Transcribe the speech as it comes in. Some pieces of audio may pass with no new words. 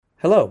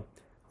Hello,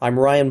 I'm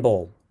Ryan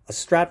Bohl, a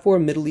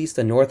Stratfor Middle East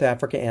and North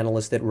Africa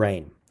analyst at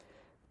RAIN.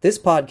 This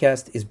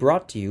podcast is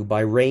brought to you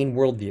by RAIN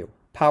Worldview,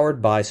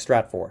 powered by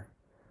Stratfor,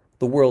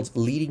 the world's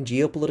leading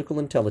geopolitical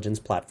intelligence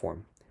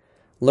platform.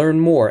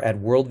 Learn more at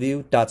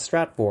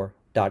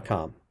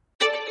worldview.stratfor.com.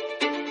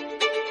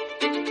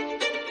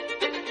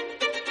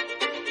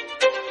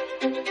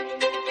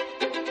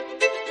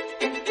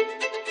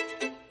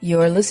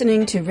 You're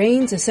listening to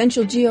RAIN's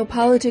Essential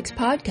Geopolitics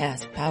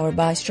podcast, powered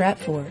by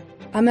Stratfor.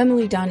 I'm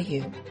Emily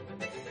Donahue.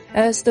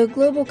 As the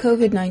global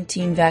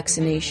COVID-19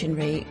 vaccination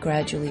rate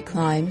gradually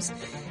climbs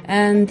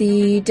and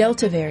the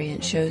Delta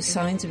variant shows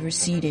signs of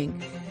receding,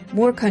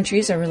 more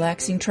countries are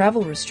relaxing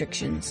travel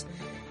restrictions.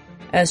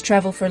 As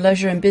travel for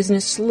leisure and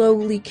business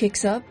slowly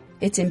kicks up,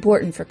 it's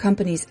important for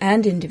companies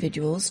and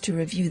individuals to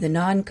review the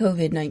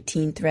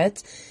non-COVID-19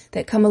 threats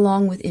that come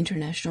along with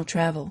international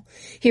travel.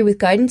 Here with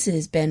guidance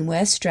is Ben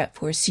West,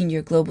 Stratfor's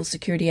Senior Global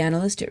Security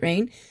Analyst at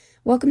RAIN.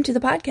 Welcome to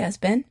the podcast,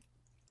 Ben.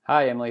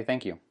 Hi, Emily.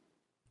 Thank you.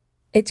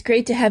 It's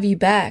great to have you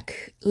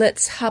back.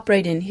 Let's hop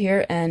right in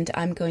here, and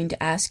I'm going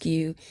to ask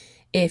you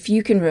if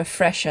you can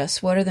refresh us.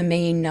 What are the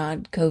main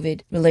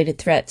non-COVID-related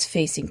threats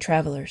facing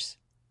travelers?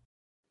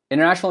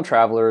 International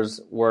travelers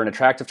were an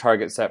attractive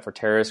target set for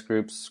terrorist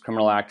groups,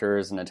 criminal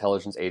actors, and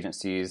intelligence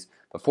agencies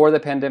before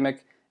the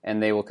pandemic,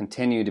 and they will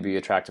continue to be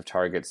attractive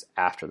targets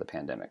after the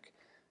pandemic.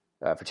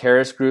 For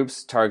terrorist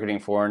groups, targeting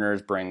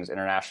foreigners brings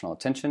international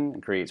attention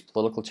and creates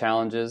political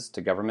challenges to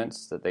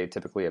governments that they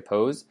typically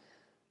oppose.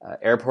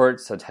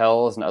 Airports,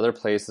 hotels, and other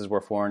places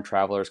where foreign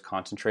travelers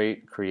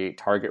concentrate create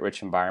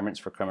target-rich environments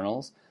for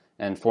criminals,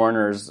 and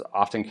foreigners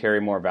often carry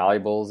more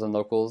valuables than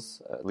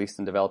locals, at least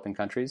in developing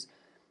countries.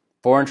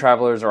 Foreign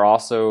travelers are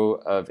also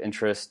of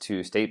interest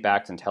to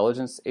state-backed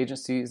intelligence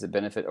agencies that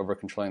benefit over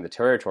controlling the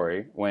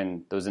territory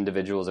when those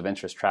individuals of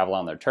interest travel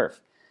on their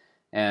turf.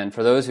 And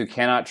for those who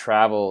cannot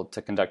travel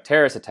to conduct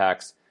terrorist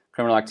attacks,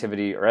 criminal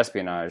activity, or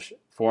espionage,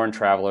 foreign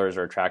travelers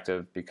are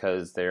attractive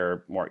because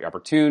they're more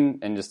opportune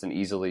and just an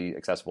easily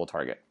accessible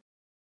target.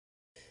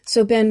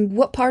 So, Ben,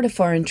 what part of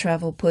foreign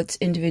travel puts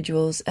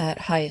individuals at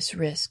highest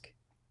risk?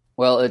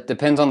 Well, it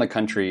depends on the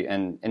country,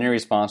 and any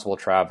responsible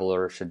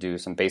traveler should do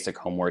some basic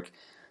homework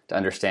to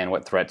understand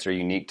what threats are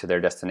unique to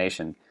their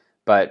destination.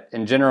 But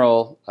in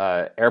general,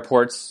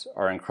 airports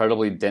are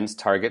incredibly dense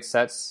target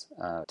sets.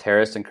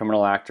 Terrorists and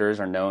criminal actors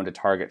are known to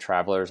target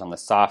travelers on the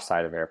soft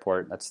side of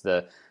airport. That's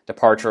the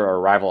departure or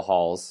arrival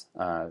halls,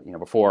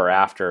 before or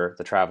after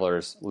the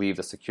travelers leave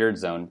the secured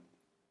zone.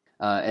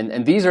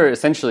 And these are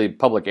essentially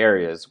public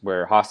areas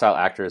where hostile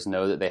actors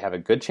know that they have a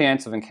good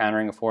chance of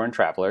encountering a foreign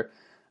traveler,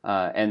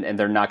 and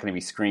they're not going to be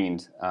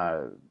screened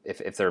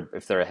if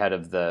they're ahead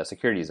of the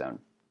security zone.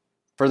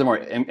 Furthermore,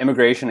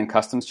 immigration and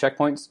customs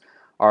checkpoints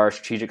are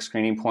strategic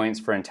screening points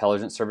for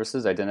intelligence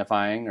services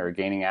identifying or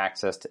gaining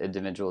access to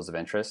individuals of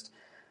interest.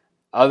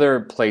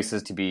 Other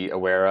places to be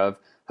aware of: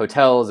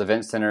 hotels,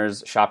 event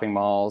centers, shopping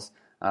malls,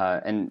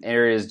 and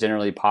areas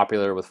generally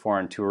popular with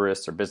foreign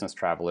tourists or business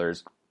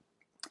travelers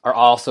are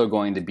also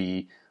going to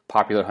be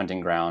popular hunting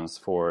grounds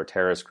for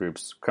terrorist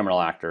groups, criminal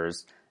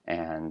actors,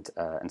 and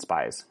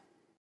spies.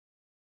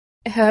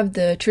 Have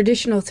the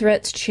traditional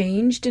threats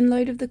changed in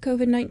light of the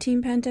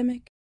COVID-19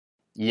 pandemic?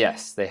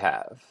 Yes, they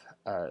have.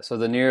 So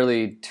the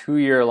nearly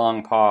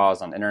 2-year-long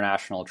pause on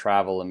international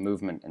travel and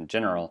movement in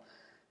general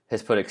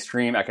has put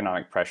extreme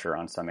economic pressure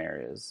on some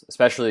areas,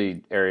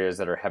 especially areas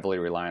that are heavily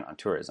reliant on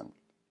tourism.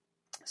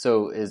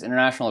 So as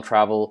international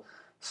travel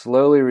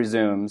slowly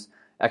resumes,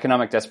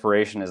 economic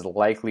desperation is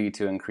likely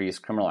to increase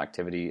criminal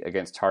activity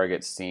against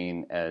targets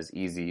seen as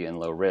easy and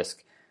low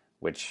risk,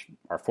 which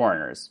are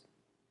foreigners.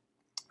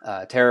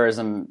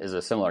 Terrorism is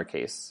a similar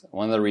case.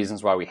 One of the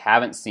reasons why we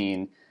haven't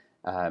seen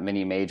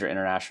many major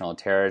international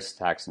terrorist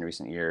attacks in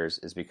recent years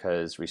is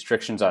because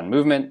restrictions on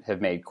movement have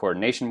made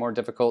coordination more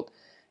difficult,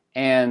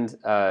 and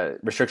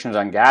restrictions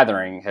on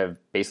gathering have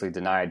basically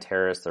denied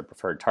terrorists their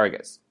preferred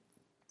targets.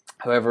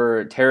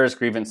 However, terrorist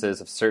grievances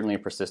have certainly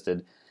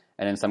persisted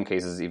and in some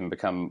cases even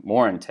become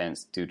more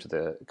intense due to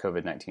the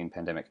COVID-19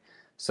 pandemic.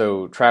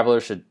 So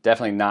travelers should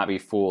definitely not be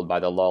fooled by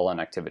the lull in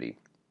activity.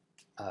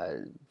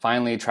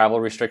 Finally, travel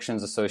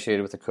restrictions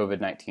associated with the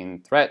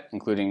COVID-19 threat,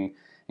 including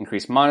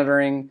increased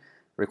monitoring,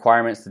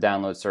 requirements to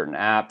download certain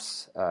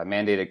apps,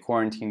 mandated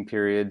quarantine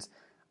periods,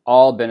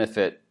 all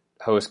benefit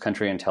host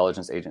country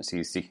intelligence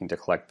agencies seeking to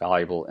collect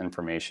valuable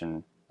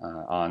information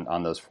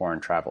on those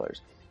foreign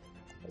travelers.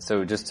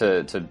 So just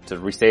to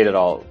restate it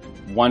all,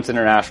 once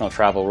international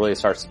travel really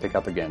starts to pick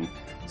up again,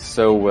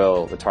 so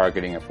will the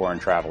targeting of foreign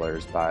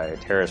travelers by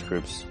terrorist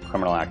groups,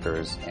 criminal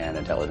actors, and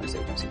intelligence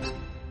agencies.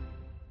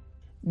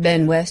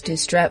 Ben West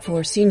is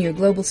Stratfor Senior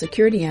Global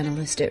Security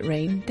Analyst at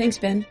RAIN. Thanks,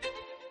 Ben.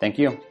 Thank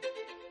you.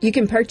 You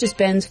can purchase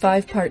Ben's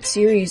 5-part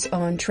series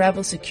on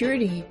travel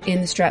security in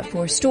the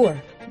Stratfor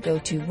store. Go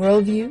to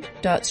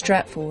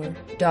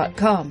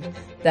worldview.stratfor.com.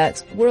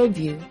 That's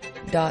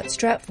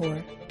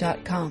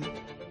worldview.stratfor.com.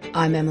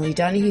 I'm Emily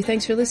Donahue.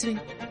 Thanks for listening.